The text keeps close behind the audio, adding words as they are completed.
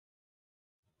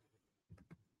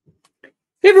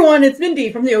Hey everyone, it's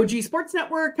Mindy from the OG Sports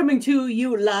Network coming to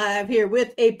you live here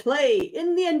with a play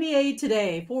in the NBA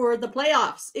today for the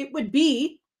playoffs. It would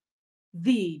be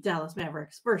the Dallas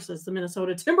Mavericks versus the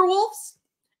Minnesota Timberwolves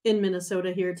in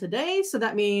Minnesota here today. So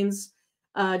that means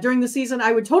during the season,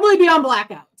 I would totally be on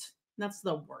blackout. That's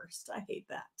the worst. I hate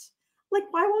that. Like,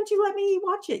 why won't you let me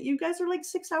watch it? You guys are like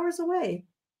 6 hours away.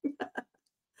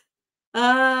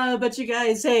 But you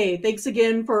guys, hey, thanks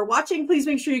again for watching. Please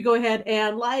make sure you go ahead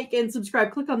and like and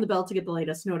subscribe. Click on the bell to get the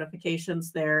latest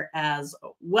notifications there as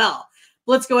well.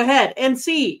 Let's go ahead and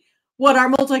see what our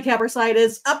multi-capper site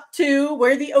is up to,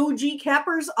 where the OG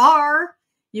cappers are.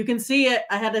 You can see it.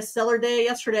 I had a stellar day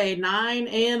yesterday,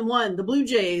 9-1. The Blue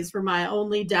Jays were my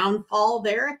only downfall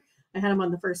there. I had them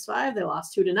on the first 5. They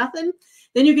lost 2-0.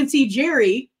 Then you can see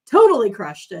Jerry totally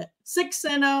crushed it.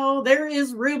 6-0. There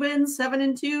is Ruben,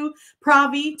 7-2.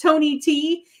 Pravi, Tony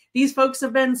T. These folks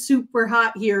have been super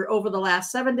hot here over the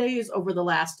last 7 days, over the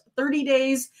last 30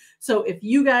 days. So if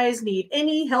you guys need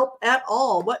any help at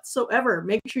all whatsoever,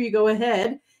 make sure you go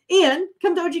ahead and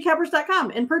come to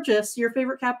ogcappers.com and purchase your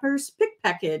favorite cappers pick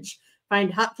package.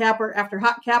 Find hot capper after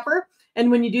hot capper. And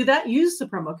when you do that, use the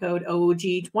promo code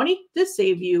OG20 to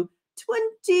save you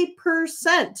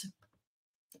 20%.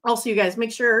 Also, you guys,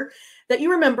 make sure that you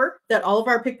remember that all of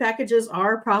our pick packages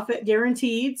are profit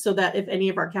guaranteed, so that if any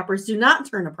of our cappers do not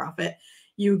turn a profit,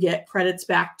 you get credits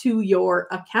back to your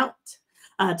account.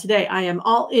 Today, I am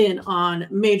all in on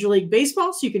Major League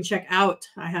Baseball, so you can check out.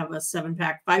 I have a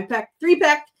 7-pack, 5-pack,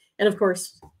 3-pack, and of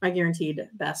course, my guaranteed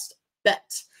best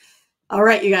bet. All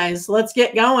right, you guys, let's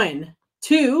get going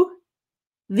to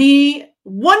the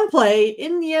one play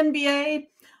in the NBA.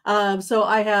 So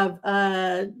I have,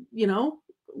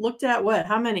 looked at what,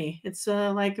 how many? It's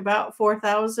like about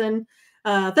 4,000,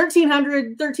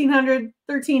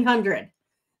 1,300.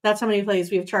 That's how many plays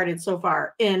we've charted so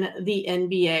far in the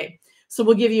NBA. So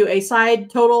we'll give you a side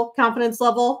total, confidence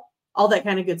level, all that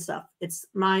kind of good stuff. It's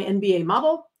my NBA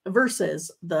model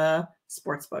versus the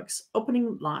sportsbooks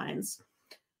opening lines.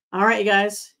 All right, you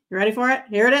guys, you ready for it?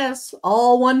 Here it is,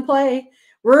 all one play.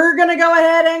 We're going to go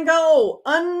ahead and go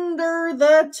under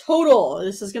the total.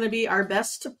 This is going to be our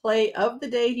best play of the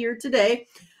day here today.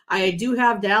 I do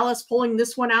have Dallas pulling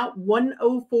this one out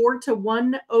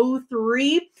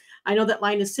 104-103. I know that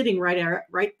line is sitting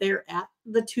right there at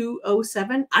the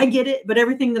 207. I get it, but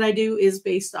everything that I do is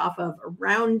based off of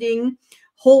rounding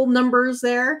whole numbers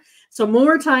there. So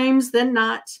more times than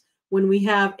not, when we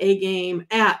have a game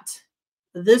at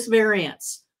this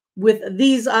variance, with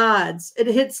these odds, it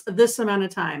hits this amount of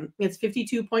time. It's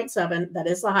 52.7. That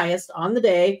is the highest on the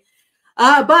day.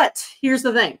 But here's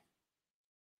the thing.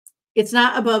 It's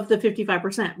not above the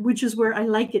 55%, which is where I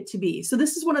like it to be. So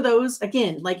this is one of those,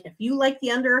 again, like if you like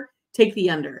the under, take the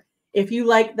under. If you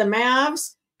like the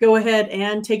Mavs, go ahead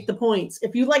and take the points.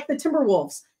 If you like the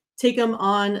Timberwolves, take them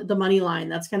on the money line.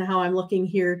 That's kind of how I'm looking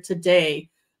here today.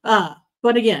 But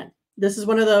again, this is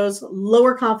one of those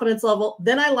lower confidence level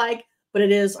than I like, but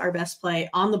it is our best play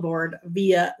on the board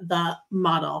via the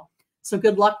model. So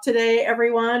good luck today,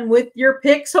 everyone, with your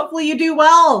picks. Hopefully you do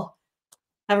well.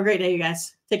 Have a great day, you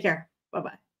guys. Take care.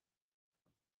 Bye-bye.